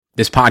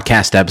This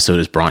podcast episode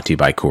is brought to you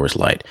by Coors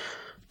Light.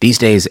 These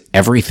days,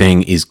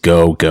 everything is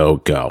go, go,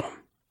 go.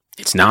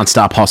 It's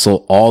nonstop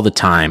hustle all the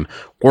time.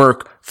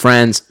 Work,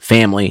 friends,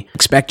 family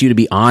expect you to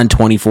be on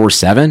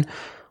 24/7.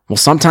 Well,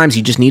 sometimes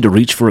you just need to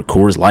reach for a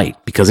Coors Light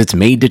because it's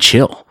made to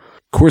chill.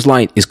 Coors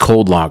Light is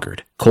cold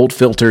lagered, cold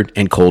filtered,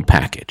 and cold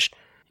packaged.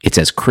 It's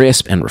as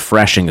crisp and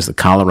refreshing as the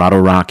Colorado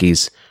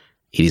Rockies.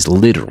 It is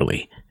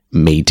literally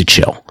made to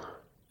chill.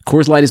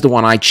 Coors Light is the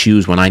one I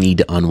choose when I need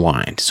to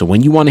unwind. So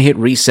when you want to hit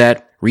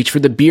reset, reach for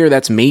the beer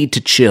that's made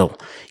to chill.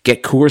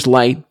 Get Coors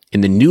Light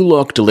in the new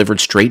look delivered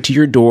straight to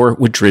your door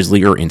with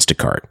Drizzly or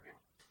Instacart.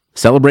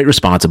 Celebrate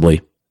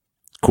responsibly.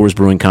 Coors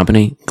Brewing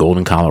Company,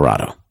 Golden,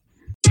 Colorado.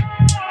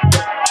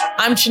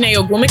 I'm Chene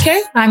Ogwumike.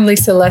 I'm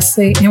Lisa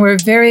Leslie, and we're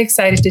very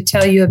excited to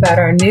tell you about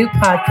our new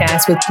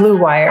podcast with Blue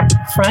Wire,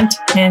 Front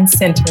and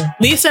Center.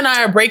 Lisa and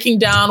I are breaking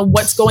down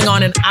what's going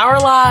on in our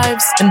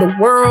lives, in the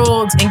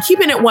world, and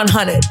keeping it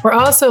 100. We're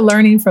also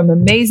learning from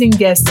amazing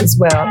guests as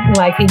well,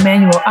 like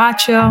Emmanuel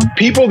Acho.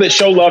 People that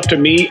show love to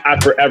me, I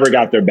forever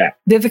got their back.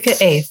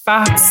 Vivica A.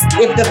 Fox.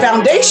 If the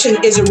foundation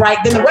isn't right,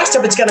 then the rest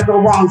of it's going to go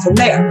wrong from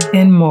there.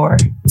 And more.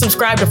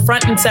 Subscribe to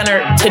Front and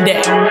Center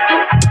today.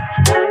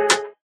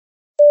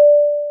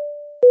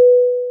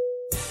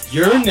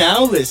 You're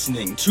now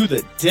listening to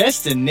the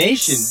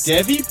Destination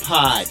Devy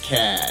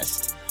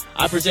podcast.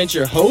 I present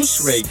your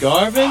host, Ray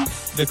Garvin,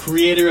 the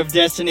creator of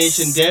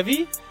Destination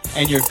Devy,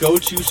 and your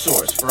go-to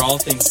source for all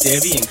things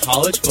Devy and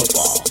college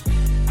football.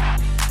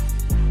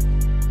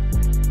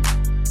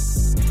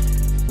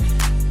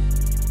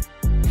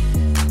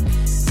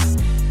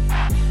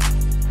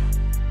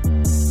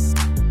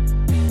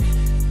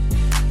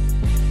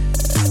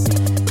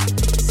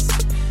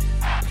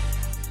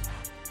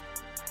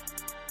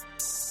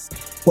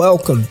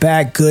 Welcome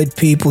back, good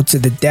people, to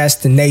the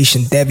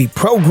Destination Devy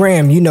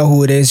program. You know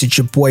who it is. It's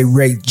your boy,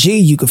 Ray G.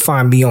 You can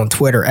find me on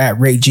Twitter at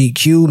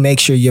RayGQ. Make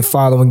sure you're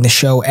following the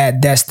show at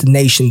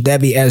Destination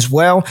Devy as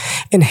well.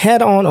 And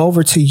head on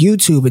over to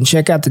YouTube and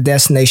check out the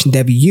Destination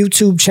Devy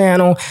YouTube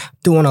channel.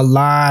 Doing a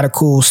lot of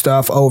cool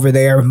stuff over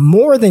there.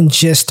 More than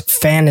just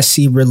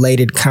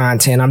fantasy-related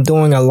content. I'm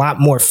doing a lot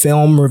more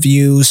film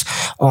reviews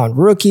on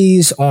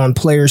rookies, on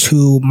players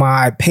who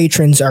my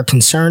patrons are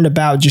concerned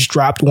about. Just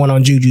dropped one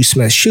on Juju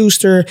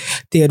Smith-Schuster.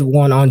 Did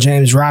one on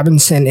James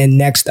Robinson, and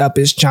next up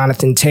is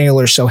Jonathan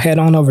Taylor. So head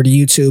on over to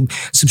YouTube,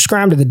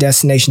 subscribe to the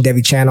Destination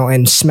Devy channel,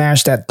 and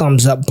smash that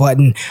thumbs up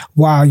button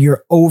while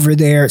you're over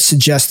there.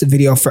 Suggest the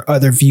video for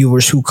other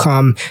viewers who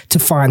come to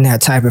find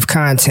that type of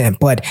content.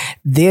 But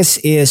this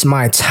is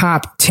my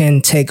top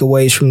 10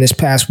 takeaways from this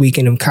past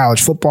weekend of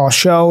college football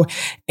show.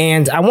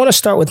 And I want to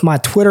start with my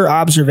Twitter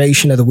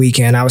observation of the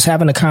weekend. I was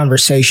having a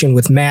conversation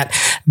with Matt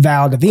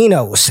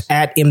Valdivinos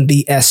at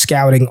MBS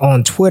Scouting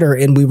on Twitter,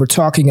 and we were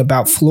talking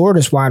about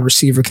Florida's wide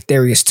receiver,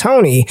 Kadarius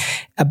Toney,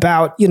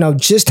 about,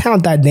 just how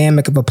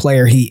dynamic of a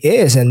player he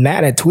is. And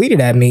Matt had tweeted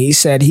at me. He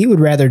said he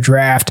would rather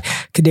draft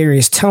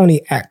Kadarius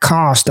Toney at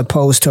cost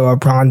opposed to a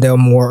Rondale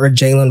Moore or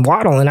Jalen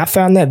Waddle. And I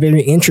found that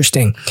very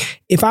interesting.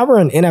 If I were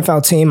an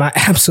NFL team, I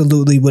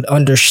absolutely would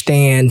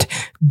understand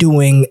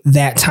doing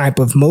that type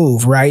of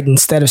move, right?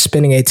 Instead of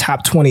spending a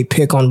top 20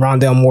 pick on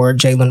Rondale Moore or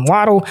Jalen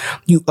Waddle,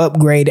 you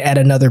upgrade at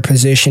another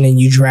position and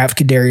you draft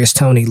Kadarius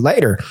Toney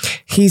later.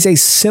 He's a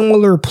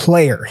similar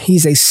player.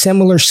 He's a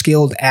similar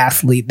skilled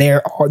athlete.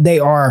 They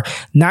are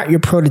not your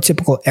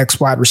prototypical X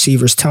wide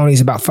receivers.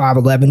 Toney's about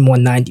 5'11",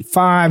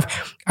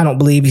 195. I don't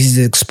believe he's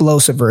as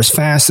explosive or as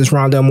fast as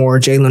Rondale Moore or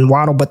Jalen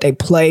Waddle, but they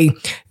play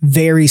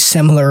very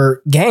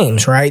similar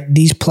games, right?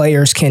 These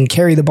players can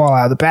carry the ball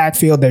out of the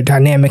backfield. They're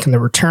dynamic in the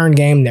return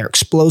game. They're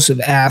explosive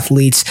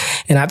athletes.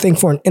 And I think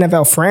for an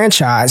NFL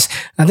franchise,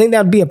 I think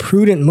that would be a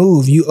prudent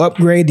move. You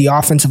upgrade the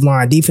offensive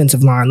line,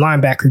 defensive line,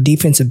 linebacker,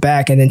 defensive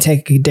back, and then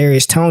take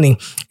Kadarius Toney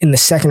in the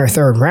second or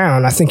third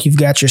round. I think you've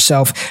got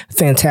yourself a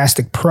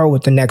fantastic pro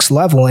at the next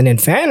level. And in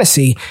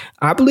fantasy,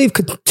 I believe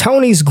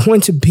Toney's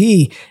going to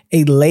be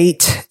a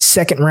late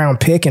second round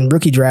pick in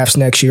rookie drafts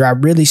next year. I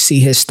really see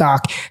his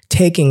stock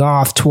taking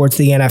off towards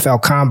the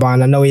NFL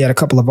Combine. I know he had a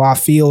couple of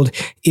off-field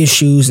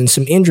issues and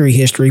some injury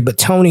history, but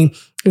Toney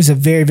is a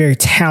very, very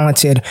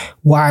talented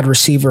wide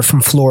receiver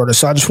from Florida.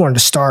 So I just wanted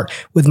to start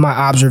with my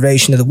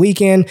observation of the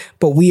weekend,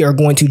 but we are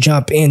going to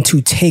jump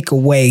into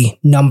takeaway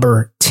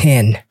number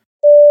 10.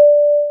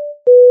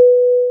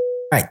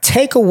 All right,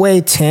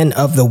 takeaway 10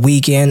 of the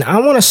weekend. I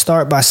want to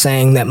start by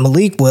saying that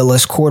Malik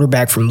Willis,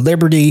 quarterback from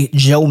Liberty,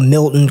 Joe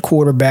Milton,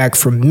 quarterback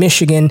from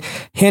Michigan,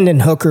 Hendon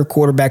Hooker,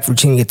 quarterback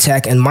Virginia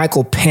Tech, and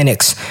Michael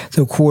Penix,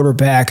 the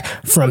quarterback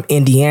from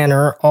Indiana,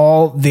 are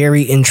all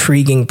very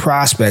intriguing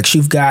prospects.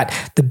 You've got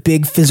the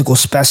big physical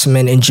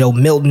specimen in Joe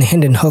Milton.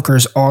 Hendon Hooker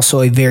is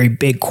also a very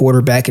big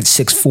quarterback at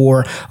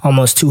 6'4",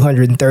 almost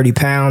 230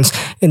 pounds.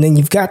 And then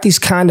you've got these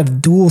kind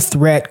of dual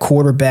threat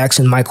quarterbacks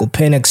in Michael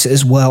Penix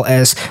as well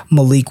as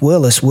Malik Willis.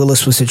 Willis.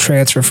 Willis was a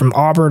transfer from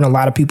Auburn. A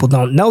lot of people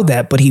don't know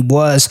that, but he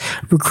was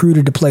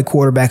recruited to play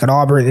quarterback at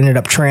Auburn, ended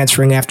up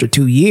transferring after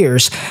 2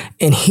 years,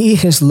 and he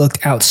has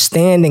looked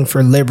outstanding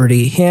for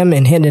Liberty. Him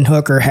and Hendon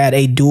Hooker had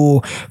a duel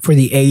for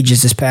the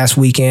ages this past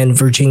weekend,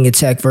 Virginia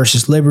Tech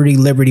versus Liberty.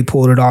 Liberty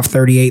pulled it off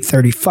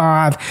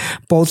 38-35.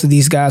 Both of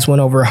these guys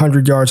went over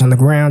 100 yards on the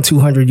ground,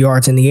 200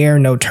 yards in the air,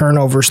 no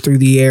turnovers through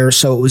the air,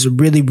 so it was a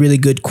really, really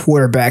good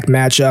quarterback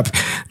matchup.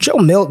 Joe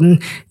Milton,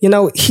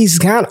 he's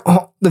got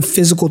all the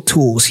physical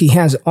tools. He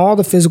has all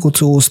the physical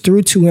tools,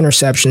 threw 2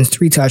 interceptions,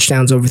 3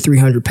 touchdowns, over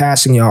 300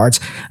 passing yards.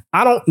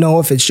 I don't know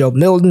if it's Joe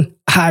Milton.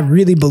 I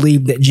really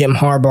believe that Jim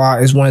Harbaugh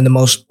is one of the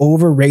most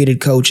overrated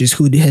coaches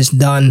who has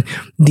done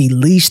the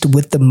least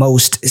with the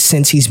most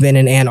since he's been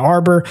in Ann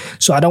Arbor.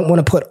 So I don't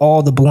want to put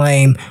all the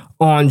blame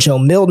on Joe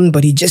Milton,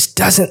 but he just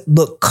doesn't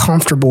look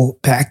comfortable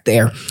back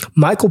there.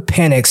 Michael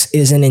Penix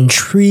is an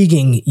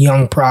intriguing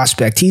young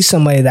prospect. He's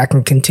somebody that I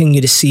can continue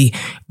to see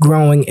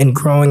growing,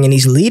 and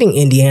he's leading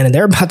Indiana.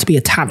 They're about to be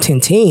a top 10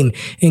 team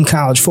in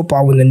college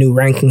football when the new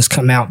rankings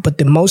come out. But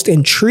the most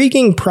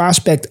intriguing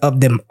prospect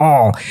of them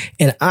all,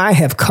 and I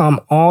have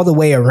come all the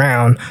way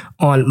around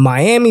on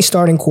Miami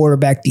starting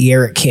quarterback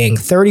De'Aaron King,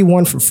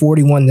 31 for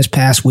 41 this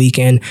past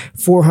weekend,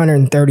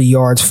 430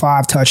 yards,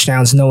 5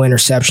 touchdowns, no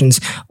interceptions.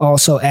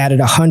 Also added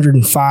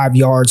 105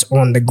 yards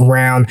on the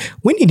ground.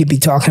 We need to be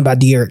talking about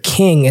De'Aaron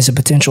King as a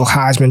potential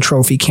Heisman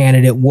Trophy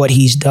candidate, what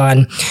he's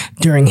done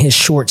during his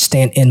short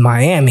stint in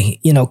Miami.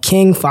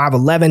 King,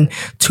 5'11",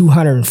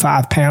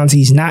 205 pounds.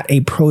 He's not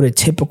a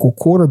prototypical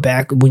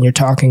quarterback when you're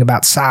talking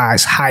about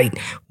size, height,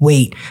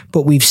 weight,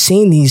 but we've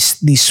seen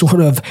these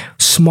sort of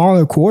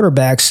smaller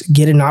quarterbacks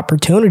get an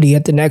opportunity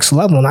at the next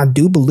level. And I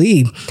do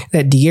believe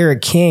that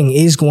De'Aaron King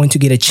is going to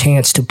get a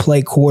chance to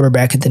play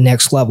quarterback at the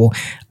next level.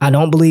 I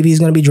don't believe he's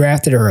going to be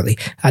drafted early.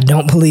 I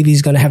don't believe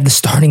he's going to have the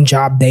starting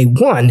job day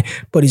one,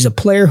 but he's a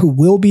player who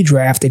will be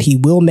drafted. He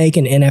will make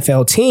an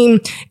NFL team.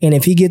 And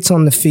if he gets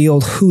on the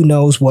field, who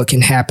knows what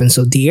can happen.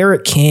 So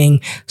De'Aaron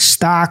King,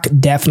 stock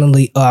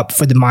definitely up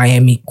for the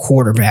Miami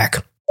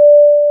quarterback.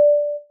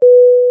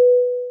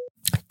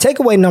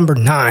 Takeaway number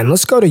 9,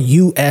 let's go to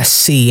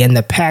USC, and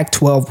the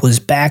Pac-12 was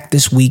back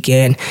this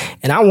weekend,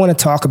 and I want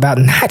to talk about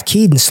not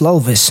Kedon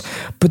Slovis,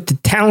 but the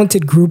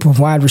talented group of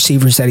wide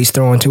receivers that he's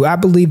throwing to. I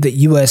believe that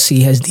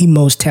USC has the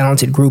most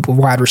talented group of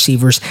wide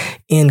receivers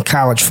in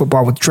college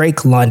football with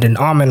Drake London,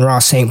 Amon-Ra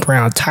St.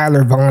 Brown,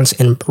 Tyler Vaughns,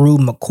 and Brew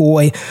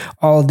McCoy.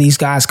 All of these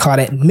guys caught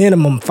at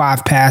minimum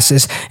 5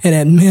 passes and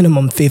at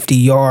minimum 50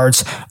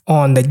 yards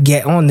on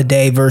the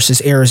day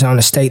versus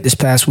Arizona State this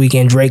past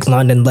weekend. Drake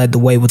London led the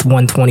way with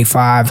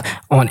 125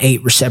 on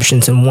 8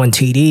 receptions and 1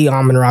 TD.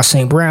 Amon-Ra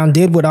St. Brown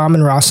did what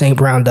Amon-Ra St.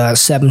 Brown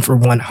does, 7 for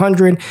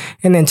 100.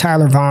 And then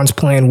Tyler Vaughns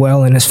playing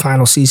well in his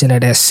final season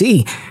at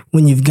SC.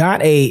 When you've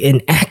got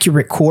an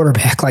accurate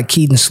quarterback like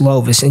Kedon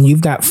Slovis, and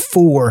you've got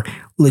 4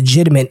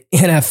 legitimate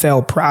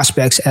NFL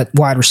prospects at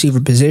wide receiver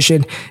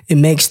position, it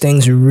makes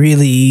things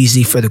really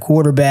easy for the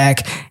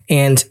quarterback.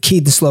 And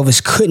Kedon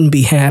Slovis couldn't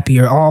be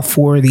happier. All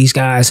 4 of these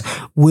guys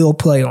will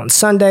play on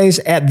Sundays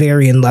at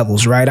varying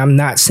levels, right? I'm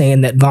not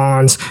saying that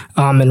Vaughns,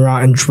 Amon-Ra,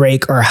 and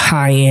Drake are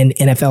high-end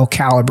NFL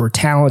caliber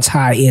talents,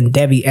 high-end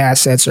Devy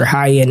assets, or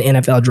high-end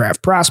NFL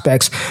draft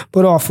prospects,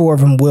 but all 4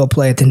 of them will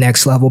play at the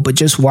next level. But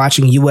just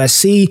watching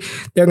USC,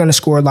 they're going to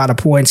score a lot of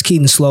points.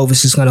 Kedon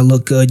Slovis is going to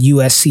look good.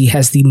 USC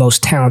has the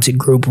most talented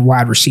group of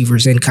wide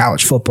receivers in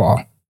college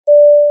football.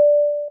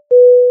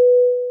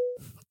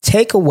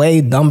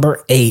 Takeaway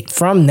number 8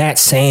 from that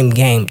same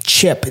game,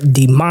 Chip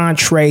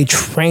Demontre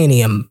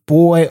Trainium.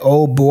 Boy,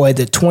 oh boy,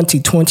 the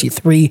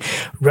 2023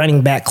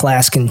 running back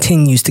class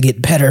continues to get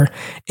better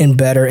and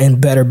better and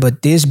better.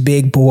 But this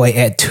big boy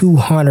at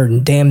 200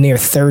 and damn near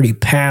 30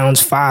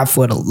 pounds,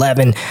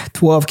 5'11",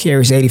 12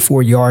 carries,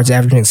 84 yards,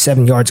 averaging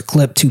 7 yards a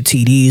clip, 2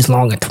 TDs,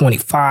 long at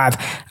 25.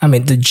 I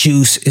mean, the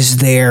juice is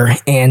there.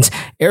 And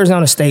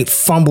Arizona State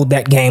fumbled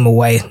that game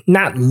away.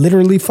 Not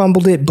literally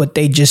fumbled it, but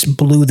they just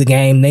blew the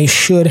game. They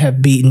should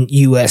have beaten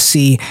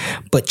USC,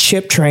 but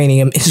Chip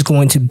Trainium is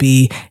going to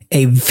be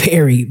a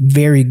very,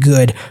 very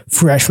good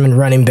freshman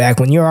running back.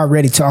 When you're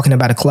already talking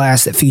about a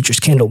class that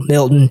features Kendall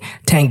Milton,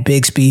 Tank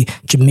Bigsby,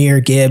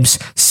 Jahmyr Gibbs,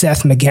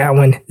 Seth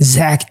McGowan,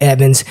 Zach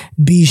Evans,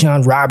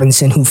 Bijan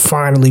Robinson, who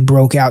finally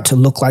broke out to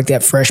look like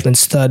that freshman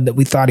stud that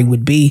we thought he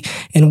would be.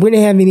 And we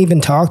haven't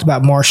even talked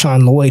about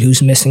Marshawn Lloyd,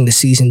 who's missing the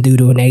season due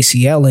to an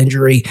ACL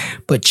injury.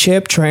 But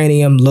Chip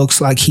Trainium looks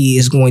like he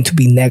is going to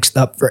be next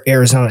up for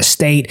Arizona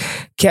State.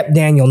 Kept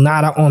Daniel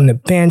Nada on the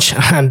bench.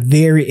 I'm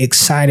very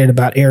excited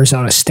about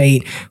Arizona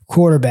State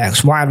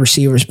quarterbacks, wide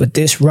receivers, but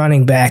this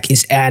running back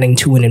is adding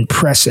to an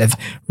impressive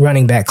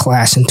running back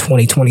class in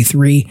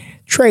 2023.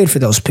 Trade for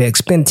those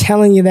picks. Been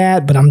telling you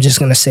that, but I'm just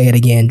going to say it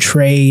again.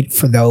 Trade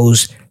for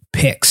those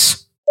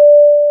picks.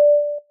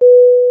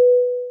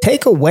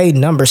 Takeaway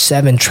number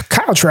 7,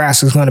 Kyle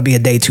Trask is going to be a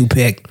day 2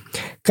 pick.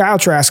 Kyle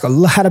Trask, a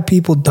lot of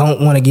people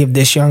don't want to give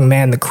this young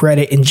man the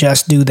credit and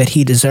just due that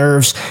he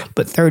deserves,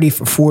 but 30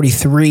 for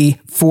 43,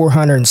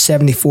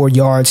 474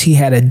 yards. He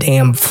had a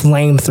damn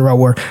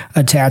flamethrower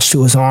attached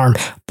to his arm.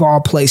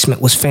 Ball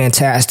placement was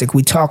fantastic.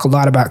 We talk a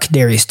lot about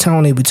Kadarius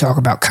Toney. We talk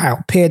about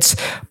Kyle Pitts,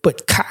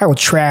 but Kyle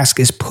Trask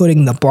is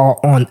putting the ball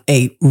on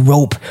a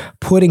rope,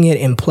 putting it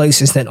in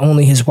places that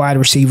only his wide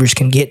receivers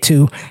can get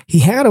to. He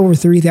had over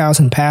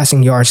 3,000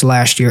 passing yards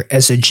last year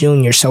as a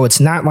junior, so it's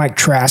not like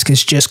Trask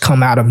has just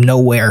come out of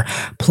nowhere.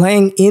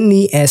 Playing in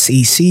the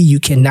SEC, you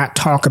cannot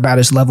talk about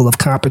his level of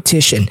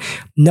competition.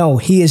 No,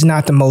 he is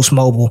not the most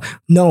mobile.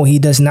 No, he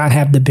does not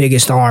have the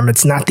biggest arm.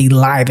 It's not the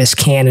livest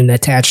cannon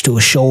attached to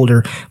his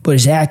shoulder, but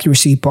his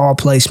accuracy, ball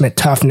placement,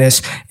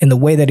 toughness, and the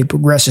way that he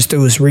progresses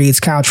through his reads,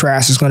 Kyle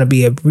Trask is going to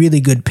be a really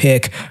good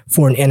pick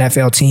for an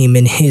NFL team.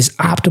 And his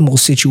optimal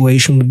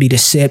situation would be to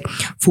sit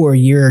for a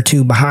year or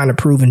two behind a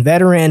proven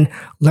veteran,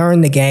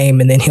 learn the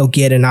game, and then he'll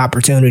get an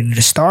opportunity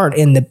to start.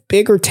 And the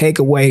bigger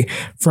takeaway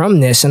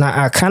from this, and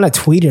I kind of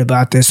tweeted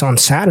about this on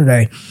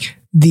Saturday,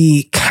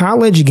 the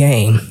college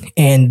game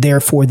and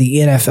therefore the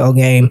NFL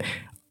game,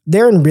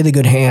 they're in really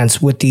good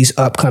hands with these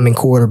upcoming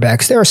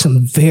quarterbacks. There are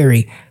some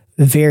very,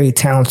 very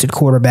talented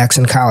quarterbacks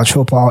in college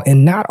football,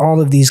 and not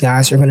all of these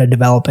guys are going to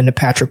develop into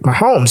Patrick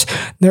Mahomes.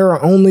 There's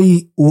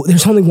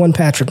only one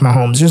Patrick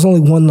Mahomes. There's only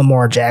one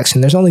Lamar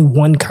Jackson. There's only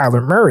one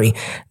Kyler Murray.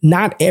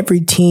 Not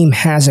every team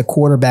has a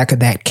quarterback of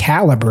that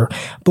caliber,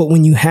 but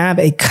when you have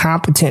a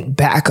competent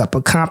backup,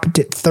 a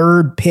competent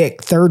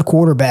third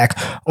quarterback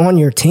on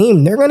your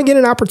team, they're going to get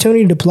an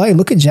opportunity to play.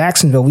 Look at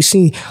Jacksonville. We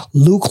see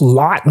Luke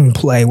Lawton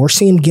play. We're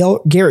seeing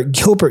Garrett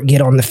Gilbert get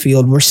on the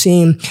field. We're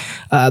seeing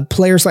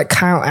players like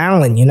Kyle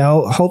Allen,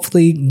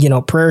 hopefully,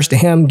 prayers to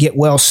him, get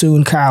well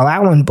soon, Kyle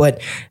Allen.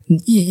 But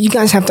you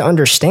guys have to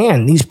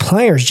understand, these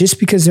players, just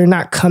because they're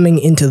not coming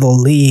into the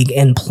league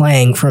and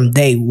playing from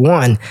day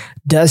one,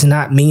 does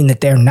not mean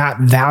that they're not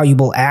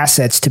valuable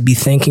assets to be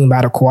thinking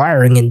about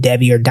acquiring in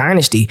Devy or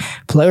Dynasty.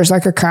 Players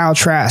like a Kyle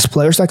Trask,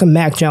 players like a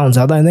Mac Jones,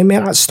 although they may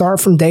not start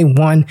from day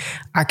one,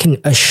 I can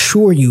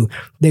assure you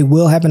they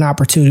will have an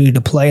opportunity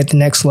to play at the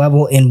next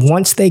level. And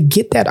once they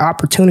get that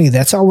opportunity,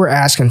 that's all we're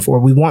asking for.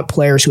 We want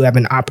players who have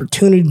an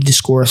opportunity to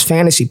score us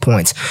fantasy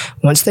points.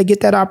 Once they get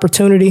that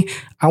opportunity,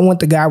 I want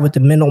the guy with the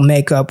mental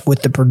makeup,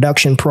 with the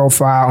production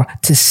profile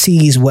to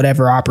seize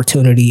whatever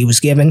opportunity he was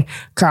given.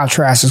 Kyle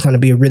Trask is going to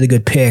be a really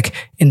good pick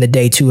in the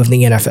day 2 of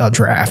the NFL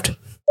draft.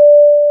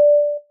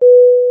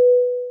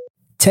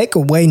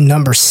 Takeaway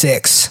number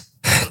 6.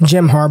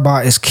 Jim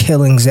Harbaugh is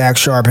killing Zach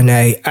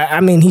Charbonnet. I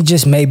mean, he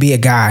just may be a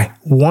guy.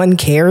 1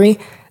 carry?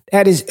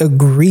 That is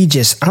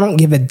egregious. I don't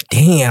give a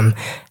damn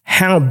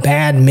how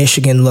bad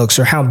Michigan looks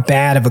or how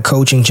bad of a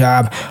coaching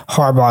job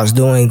Harbaugh is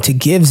doing to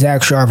give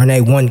Zach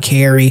Charbonnet 1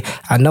 carry.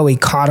 I know he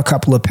caught a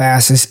couple of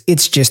passes.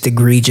 It's just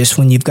egregious.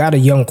 When you've got a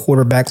young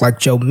quarterback like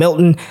Joe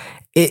Milton,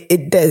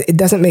 it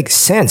doesn't make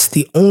sense.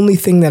 The only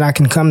thing that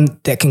can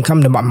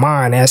come to my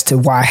mind as to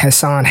why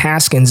Hassan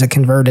Haskins, a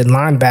converted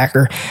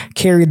linebacker,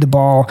 carried the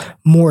ball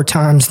more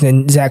times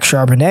than Zach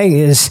Charbonnet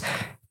is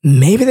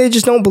maybe they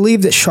just don't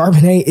believe that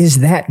Charbonnet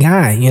is that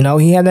guy.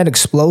 He had that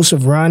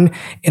explosive run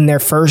in their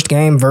first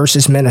game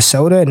versus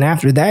Minnesota, and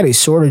after that, he's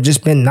sort of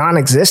just been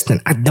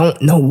non-existent. I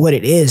don't know what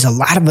it is. A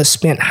lot of us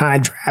spent high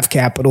draft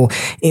capital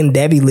in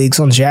Devy leagues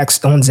on Zach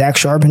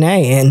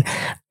Charbonnet, and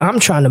I'm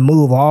trying to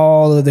move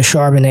all of the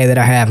Charbonnet that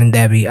I have in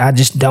Devy. I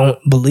just don't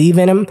believe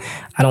in him.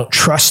 I don't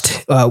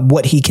trust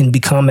what he can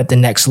become at the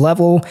next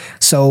level.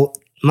 So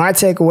my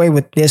takeaway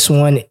with this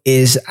one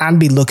is I'd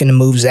be looking to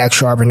move Zach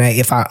Charbonnet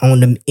if I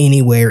owned him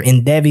anywhere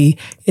in Devy,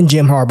 and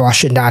Jim Harbaugh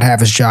should not have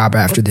his job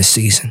after this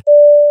season.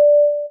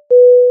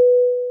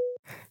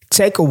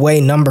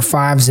 Takeaway number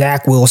 5,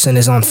 Zach Wilson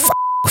is on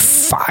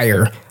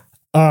fire.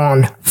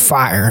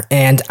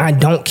 And I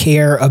don't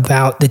care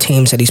about the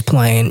teams that he's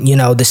playing.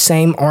 The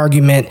same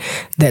argument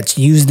that's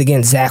used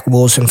against Zach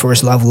Wilson for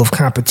his level of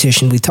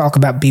competition. We talk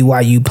about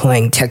BYU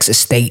playing Texas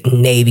State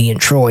and Navy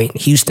and Troy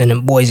and Houston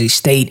and Boise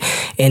State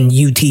and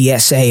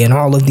UTSA and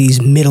all of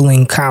these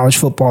middling college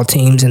football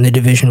teams in the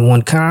Division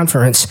I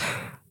conference.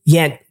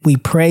 Yet we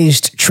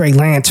praised Trey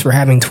Lance for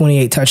having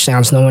 28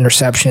 touchdowns, no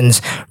interceptions,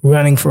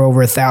 running for over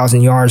 1,000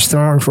 yards,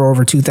 throwing for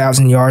over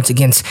 2,000 yards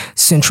against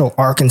Central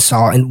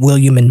Arkansas and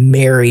William and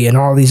Mary and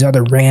all these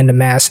other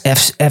random ass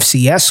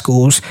FCS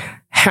schools.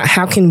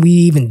 How can we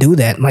even do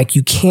that?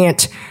 You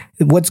can't.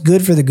 What's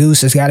good for the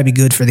goose has got to be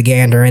good for the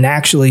gander. And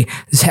actually,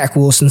 Zach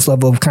Wilson's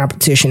level of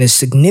competition is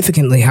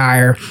significantly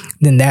higher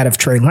than that of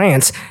Trey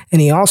Lance.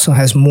 And he also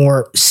has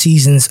more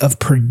seasons of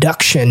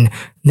production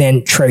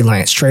than Trey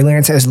Lance. Trey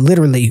Lance has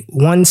literally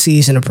 1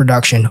 season of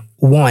production.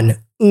 One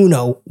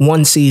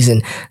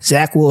season.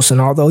 Zach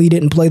Wilson, although he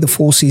didn't play the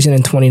full season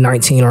in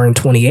 2019 or in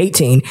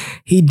 2018,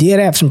 he did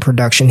have some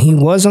production. He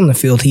was on the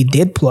field. He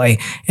did play.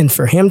 And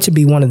for him to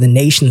be one of the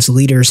nation's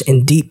leaders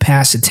in deep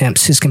pass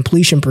attempts, his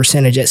completion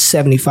percentage at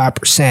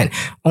 75%,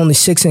 only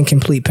 6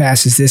 incomplete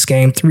passes this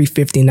game,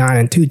 359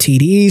 and 2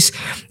 TDs.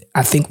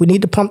 I think we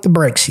need to pump the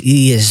brakes.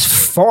 He is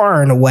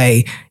far and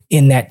away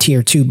in that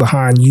tier 2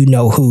 behind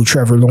you-know-who,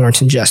 Trevor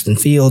Lawrence and Justin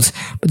Fields.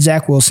 But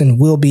Zach Wilson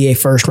will be a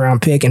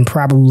first-round pick and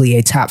probably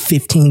a top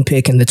 15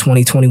 pick in the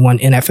 2021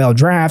 NFL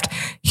Draft.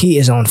 He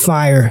is on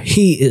fire.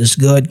 He is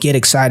good. Get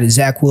excited.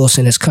 Zach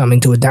Wilson is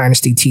coming to a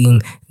dynasty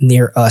team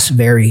near us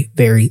very,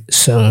 very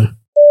soon.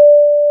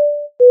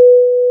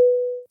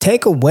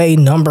 Takeaway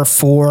number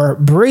 4,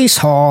 Breece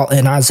Hall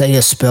and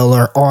Isaiah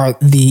Spiller are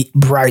the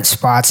bright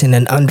spots in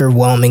an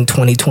underwhelming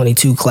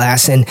 2022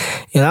 class. And,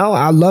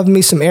 I love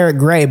me some Eric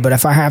Gray, but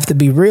if I have to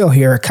be real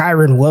here,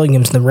 Kyren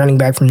Williams, the running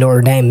back from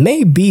Notre Dame,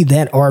 may be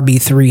that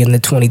RB3 in the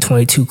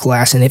 2022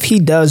 class. And if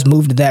he does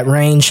move to that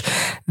range,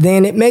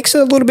 then it makes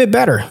it a little bit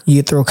better.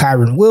 You throw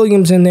Kyren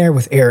Williams in there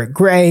with Eric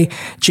Gray,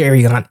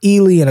 Jerrion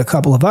Ealy, and a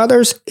couple of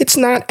others. It's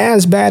not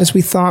as bad as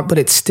we thought, but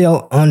it's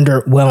still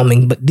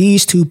underwhelming. But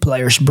these two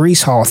players,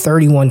 Breece Hall,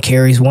 31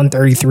 carries,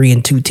 133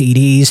 and 2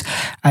 TDs.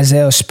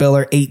 Isaiah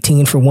Spiller,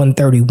 18 for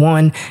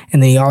 131.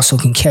 And then he also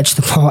can catch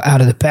the ball out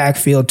of the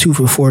backfield, 2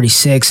 for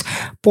 46.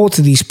 Both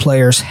of these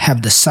players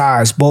have the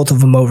size, both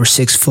of them over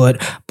 6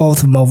 foot, both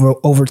of them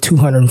over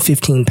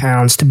 215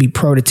 pounds to be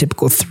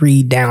prototypical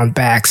 3-down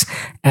backs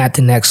at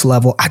the next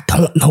level. I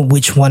don't know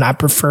which one I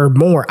prefer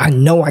more. I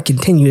know I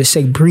continue to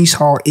say Breece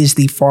Hall is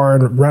the far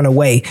and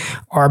runaway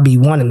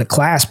RB1 in the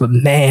class, but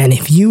man,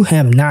 if you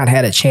have not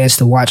had a chance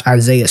to watch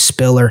Isaiah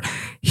Spiller,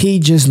 he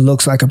just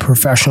looks like a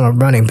professional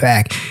running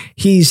back.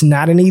 He's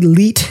not an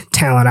elite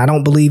talent. I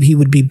don't believe he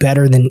would be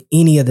better than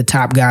any of the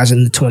top guys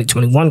in the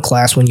 2021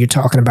 class when you're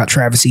talking about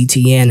Travis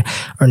Etienne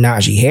or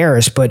Najee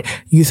Harris. But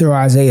you throw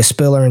Isaiah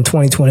Spiller in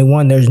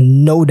 2021, there's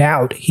no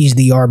doubt he's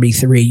the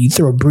RB3. You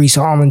throw Breece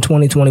Hall in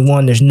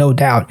 2021, there's no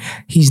doubt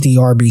he's the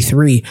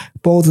RB3.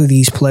 Both of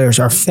these players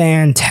are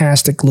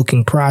fantastic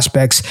looking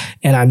prospects,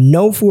 and I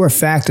know for a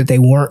fact that they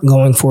weren't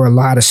going for a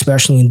lot,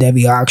 especially in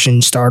Devy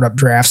auction startup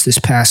drafts this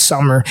past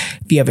summer.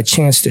 If you have a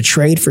chance to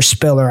trade for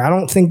Spiller, I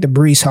don't think the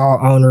Breece Hall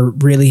owner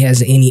really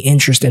has any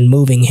interest in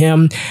moving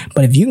him,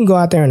 but if you can go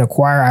out there and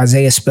acquire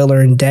Isaiah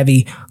Spiller and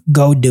Devy,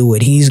 go do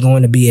it. He's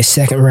going to be a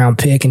second-round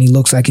pick, and he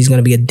looks like he's going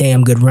to be a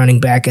damn good running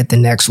back at the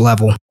next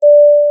level.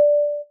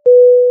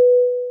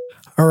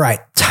 All right,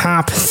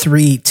 top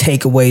 3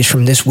 takeaways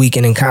from this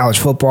weekend in college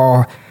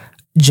football.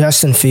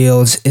 Justin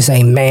Fields is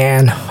a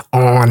man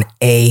on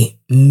a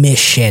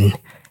mission,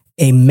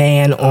 a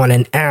man on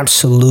an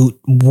absolute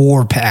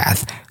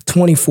warpath.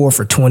 24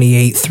 for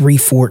 28,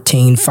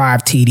 314,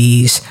 5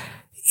 TDs.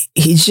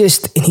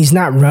 He's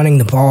not running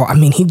the ball. I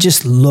mean, he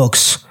just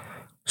looks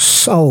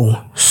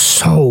so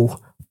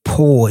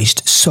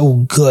poised,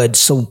 so good,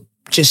 so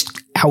just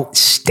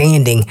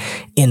outstanding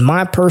in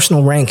my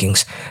personal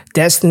rankings.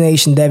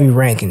 Destination Devy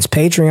rankings,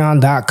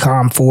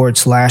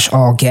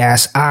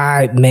 patreon.com/allgas.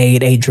 I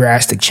made a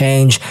drastic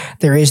change.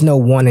 There is no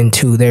 1 and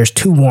 2. There's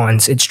 2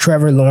 1s. It's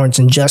Trevor Lawrence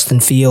and Justin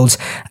Fields.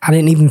 I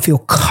didn't even feel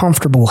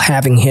comfortable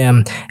having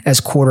him as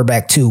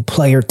quarterback 2,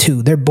 player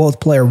 2. They're both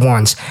player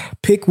 1s.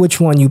 Pick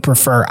which one you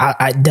prefer.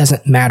 It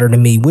doesn't matter to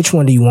me. Which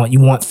one do you want? You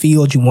want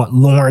Fields? You want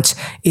Lawrence?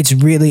 It's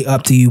really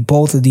up to you.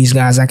 Both of these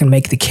guys, I can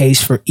make the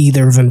case for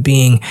either of them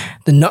being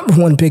the number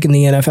 1 pick in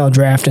the NFL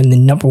draft and the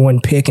number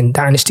 1 pick in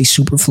Dynasty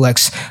Superflex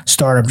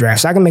startup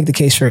drafts. I can make the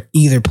case for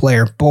either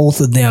player. Both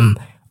of them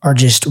are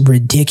just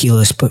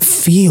ridiculous. But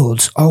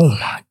Fields, oh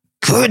my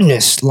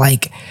goodness,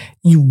 like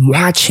you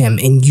watch him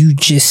and you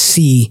just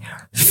see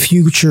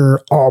future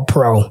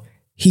All-Pro.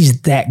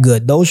 He's that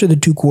good. Those are the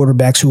 2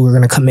 quarterbacks who are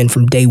going to come in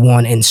from day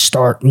 1 and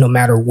start no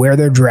matter where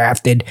they're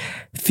drafted.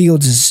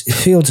 Fields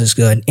is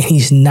good, and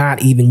he's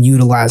not even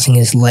utilizing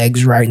his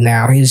legs right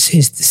now. His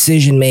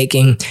decision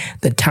making,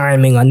 the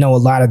timing. I know a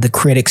lot of the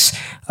critics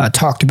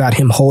talked about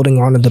him holding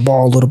onto the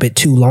ball a little bit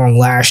too long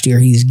last year.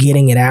 He's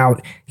getting it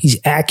out. He's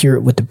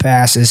accurate with the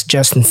passes.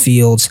 Justin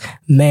Fields,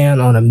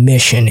 man on a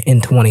mission in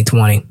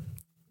 2020.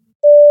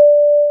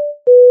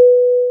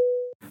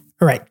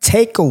 All right,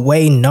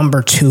 takeaway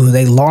number 2.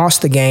 They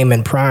lost the game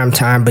in prime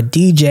time, but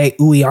DJ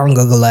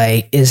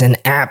Uiagalelei is an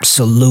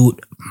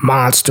absolute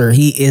monster.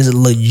 He is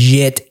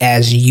legit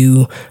as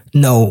you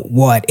know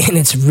what. And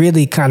it's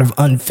really kind of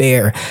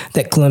unfair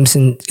that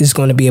Clemson is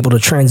going to be able to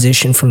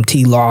transition from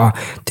T-Law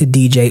to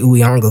DJ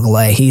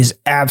Uiagalelei. He is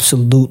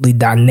absolutely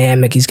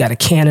dynamic. He's got a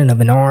cannon of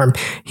an arm.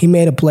 He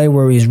made a play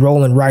where he's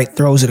rolling right,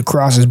 throws it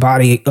across his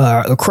body,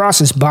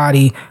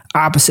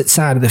 opposite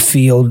side of the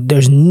field.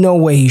 There's no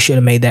way he should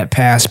have made that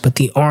pass, but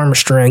the arm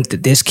strength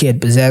that this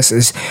kid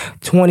possesses,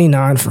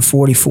 29 for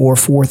 44,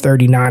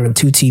 439 and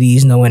 2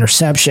 TDs, no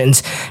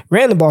interceptions.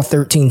 Ran the ball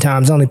 13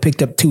 times, only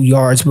picked up 2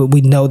 yards, but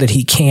we know that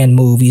he can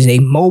move. He's a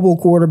mobile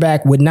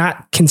quarterback. Would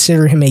not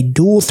consider him a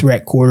dual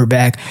threat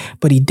quarterback,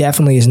 but he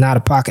definitely is not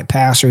a pocket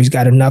passer. He's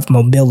got enough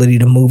mobility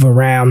to move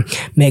around,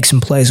 make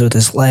some plays with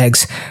his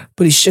legs,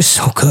 but he's just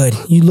so good.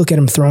 You look at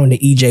him throwing to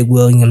EJ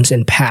Williams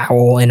and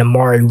Powell and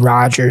Amari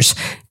Rodgers,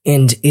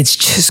 and it's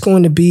just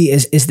going to be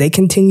as they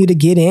continue to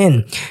get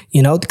in.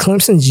 The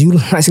Clemson's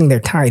utilizing their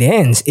tight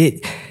ends.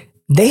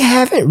 they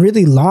haven't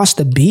really lost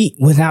a beat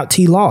without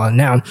T-Law.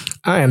 Now,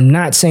 I am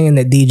not saying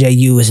that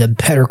DJU is a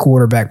better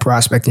quarterback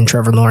prospect than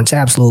Trevor Lawrence.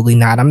 Absolutely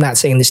not. I'm not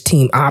saying this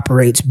team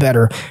operates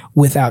better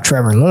without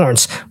Trevor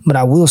Lawrence, but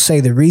I will say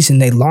the reason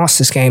they lost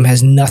this game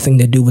has nothing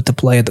to do with the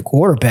play of the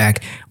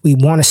quarterback. We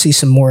want to see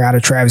some more out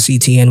of Travis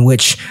Etienne,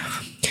 which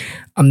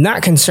I'm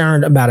not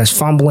concerned about his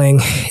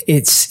fumbling.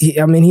 He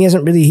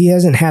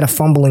hasn't had a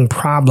fumbling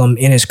problem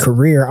in his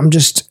career. I'm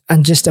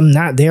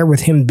not there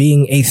with him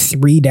being a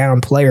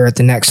 3-down player at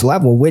the next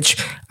level,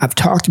 which I've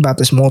talked about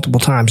this multiple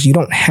times. You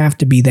don't have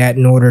to be that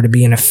in order to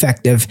be an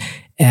effective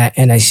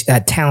and a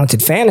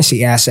talented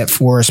fantasy asset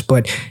for us.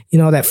 But,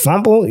 that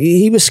fumble,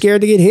 he was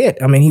scared to get hit.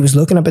 He was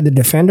looking up at the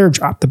defender,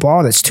 dropped the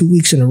ball. That's 2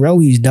 weeks in a row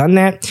he's done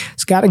that.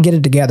 He's got to get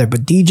it together.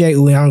 But DJ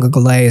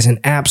Uiagalelei is an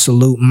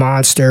absolute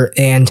monster.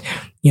 And,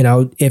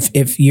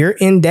 if you're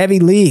in Devy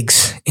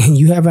leagues and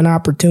you have an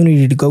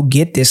opportunity to go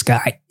get this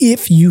guy,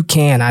 if you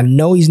can, I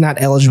know he's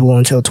not eligible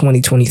until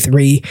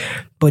 2023,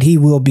 but he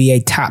will be a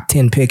top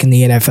 10 pick in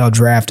the NFL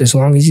draft as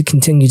long as he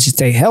continues to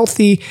stay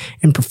healthy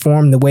and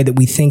perform the way that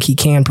we think he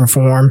can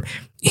perform.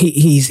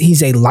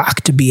 He's a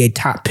lock to be a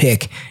top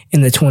pick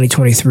in the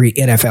 2023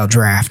 NFL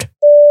draft.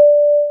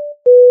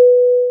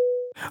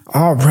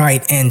 All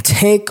right, and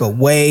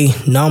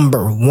takeaway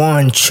number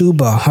 1,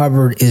 Chuba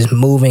Hubbard is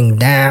moving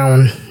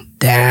down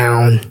the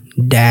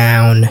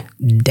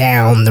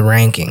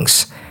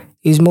rankings.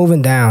 He's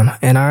moving down,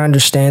 and I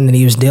understand that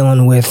he was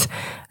dealing with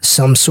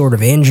some sort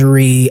of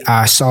injury.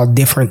 I saw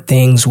different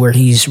things where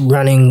he's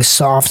running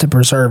soft to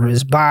preserve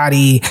his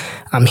body.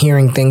 I'm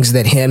hearing things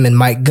that him and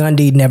Mike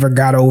Gundy never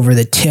got over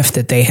the tiff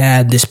that they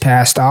had this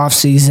past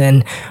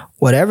offseason.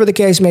 Whatever the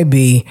case may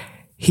be,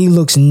 he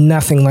looks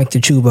nothing like the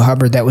Chuba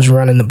Hubbard that was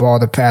running the ball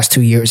the past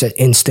 2 years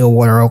in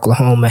Stillwater,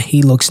 Oklahoma.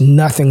 He looks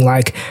nothing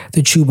like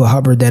the Chuba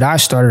Hubbard that I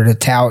started to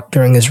tout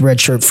during his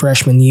redshirt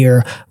freshman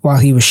year while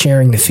he was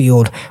sharing the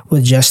field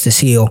with Justice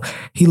Hill.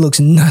 He looks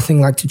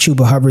nothing like the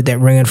Chuba Hubbard that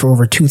ran for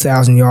over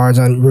 2,000 yards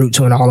en route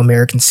to an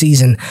All-American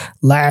season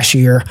last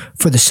year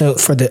for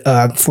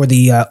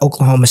the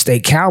Oklahoma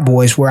State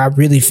Cowboys, where I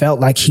really felt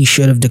like he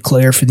should have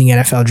declared for the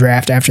NFL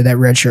draft after that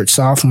redshirt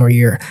sophomore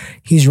year.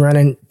 He's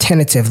running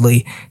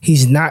tentatively.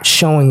 He's not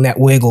showing that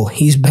wiggle.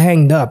 He's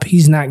banged up.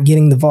 He's not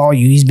getting the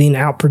volume. He's being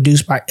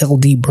outproduced by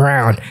LD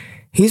Brown.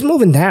 He's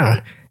moving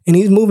down. And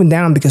he's moving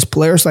down because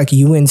players like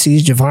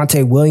UNC's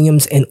Javonte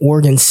Williams and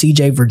Oregon's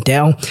CJ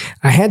Verdell.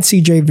 I had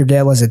CJ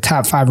Verdell as a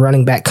top 5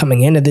 running back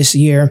coming into this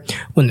year.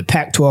 When the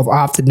Pac-12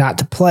 opted not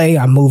to play,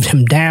 I moved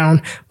him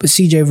down. But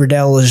CJ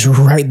Verdell is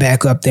right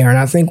back up there. And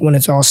I think when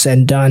it's all said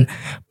and done,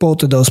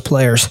 both of those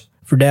players,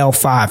 Verdell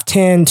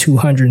 5'10",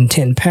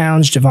 210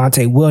 pounds.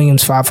 Javonte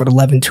Williams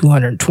 5'11",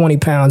 220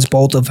 pounds.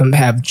 Both of them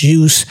have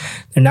juice.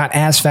 They're not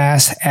as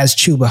fast as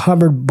Chuba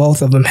Hubbard.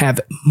 Both of them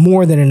have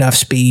more than enough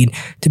speed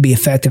to be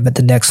effective at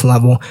the next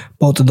level.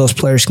 Both of those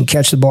players can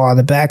catch the ball out of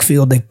the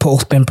backfield. They've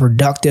both been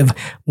productive.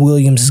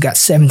 Williams has got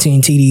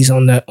 17 TDs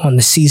on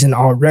the season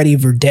already.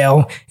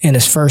 Verdell in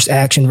his first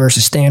action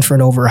versus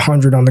Stanford, over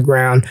 100 on the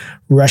ground,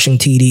 rushing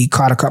TD,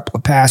 caught a couple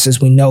of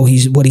passes. We know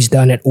what he's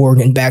done at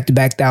Oregon,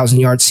 back-to-back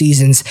 1,000-yard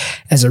seasons.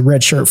 As a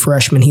redshirt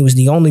freshman, he was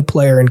the only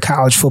player in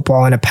college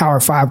football in a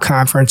Power 5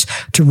 conference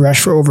to rush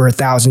for over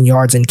 1,000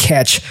 yards and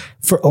catch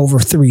for over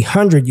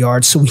 300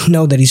 yards. So we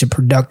know that he's a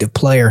productive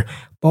player.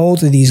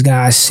 Both of these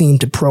guys seem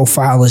to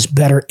profile as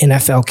better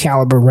NFL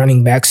caliber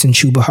running backs than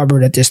Chuba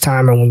Hubbard at this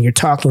time. And when you're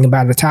talking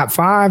about a top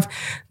 5,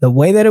 the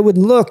way that it would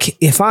look,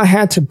 if I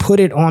had to put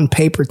it on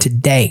paper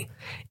today,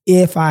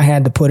 it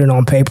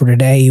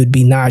would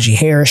be Najee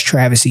Harris,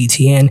 Travis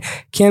Etienne,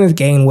 Kenneth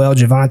Gainwell,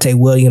 Javonte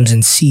Williams,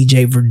 and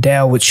CJ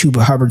Verdell, with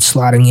Chuba Hubbard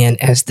slotting in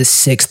as the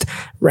 6th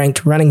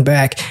ranked running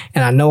back.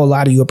 And I know a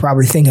lot of you are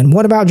probably thinking,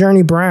 what about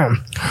Journey Brown?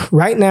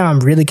 Right now,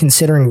 I'm really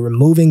considering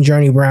removing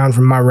Journey Brown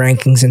from my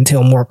rankings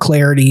until more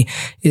clarity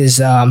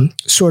is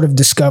sort of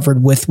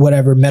discovered with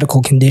whatever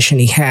medical condition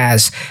he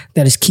has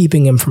that is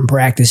keeping him from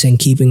practicing,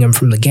 keeping him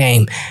from the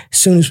game. As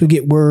soon as we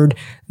get word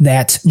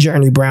that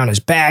Journey Brown is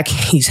back,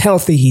 he's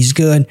healthy, he's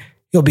good,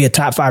 he'll be a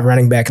top 5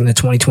 running back in the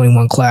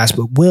 2021 class.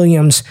 But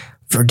Williams,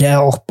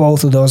 Verdell,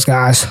 both of those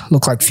guys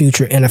look like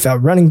future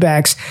NFL running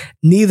backs.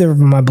 Neither of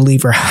them, I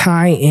believe, are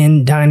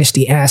high-end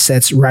dynasty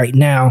assets right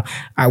now.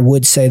 I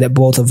would say that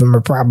both of them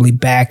are probably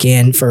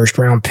back-end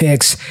first-round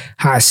picks,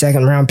 high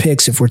second-round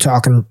picks if we're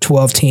talking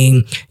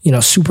 12-team,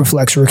 super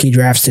flex rookie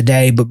drafts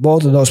today. But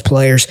both of those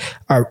players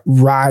are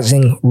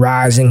rising in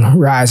my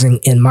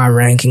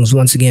rankings.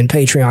 Once again,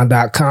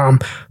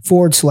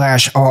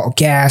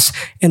 patreon.com/allgas.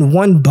 And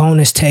one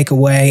bonus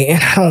takeaway,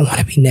 and I don't want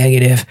to be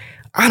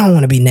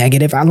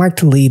negative. I like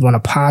to leave on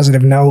a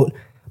positive note,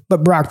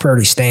 but Brock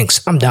Purdy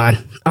stinks. I'm done.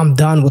 I'm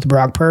done with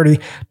Brock Purdy.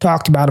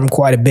 Talked about him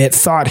quite a bit.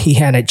 Thought he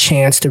had a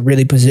chance to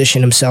really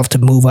position himself to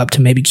move up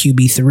to maybe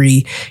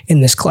QB3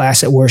 in this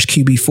class, at worst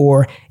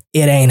QB4.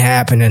 It ain't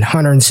happening.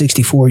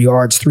 164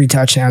 yards, 3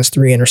 touchdowns,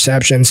 3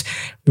 interceptions,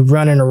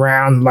 running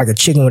around like a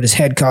chicken with his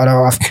head cut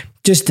off.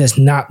 Just does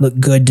not look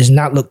good, does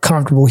not look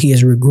comfortable. He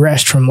has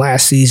regressed from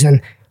last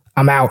season.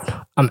 I'm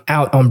out. I'm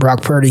out on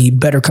Brock Purdy. He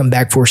better come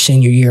back for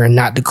senior year and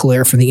not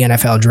declare for the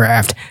NFL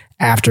draft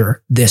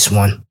after this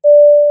one.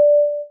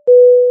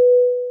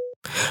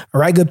 All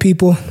right, good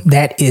people,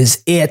 that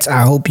is it.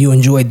 I hope you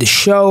enjoyed the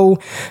show.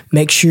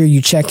 Make sure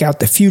you check out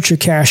the Future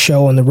Cast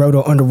show on the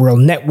Roto Underworld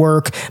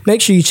Network.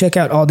 Make sure you check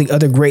out all the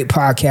other great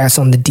podcasts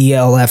on the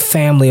DLF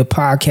family of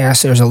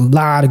podcasts. There's a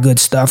lot of good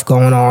stuff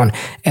going on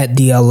at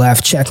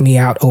DLF. Check me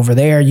out over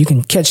there. You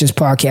can catch this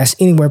podcast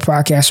anywhere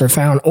podcasts are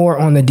found or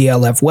on the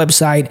DLF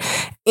website.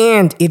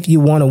 And if you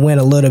want to win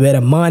a little bit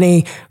of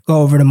money,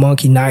 go over to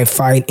Monkey Knife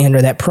Fight,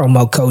 enter that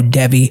promo code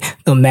Devy.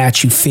 They'll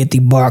match you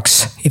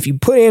 $50. If you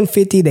put in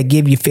 50, they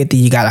give you 50.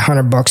 You got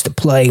 $100 to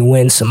play,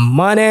 win some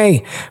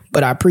money.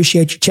 But I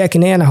appreciate you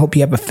checking in. I hope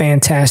you have a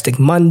fantastic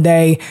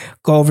Monday.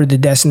 Go over to the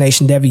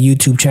Destination Devy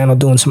YouTube channel,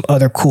 doing some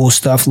other cool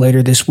stuff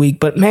later this week.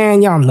 But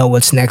man, y'all know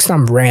what's next.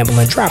 I'm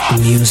rambling. Drop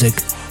the music.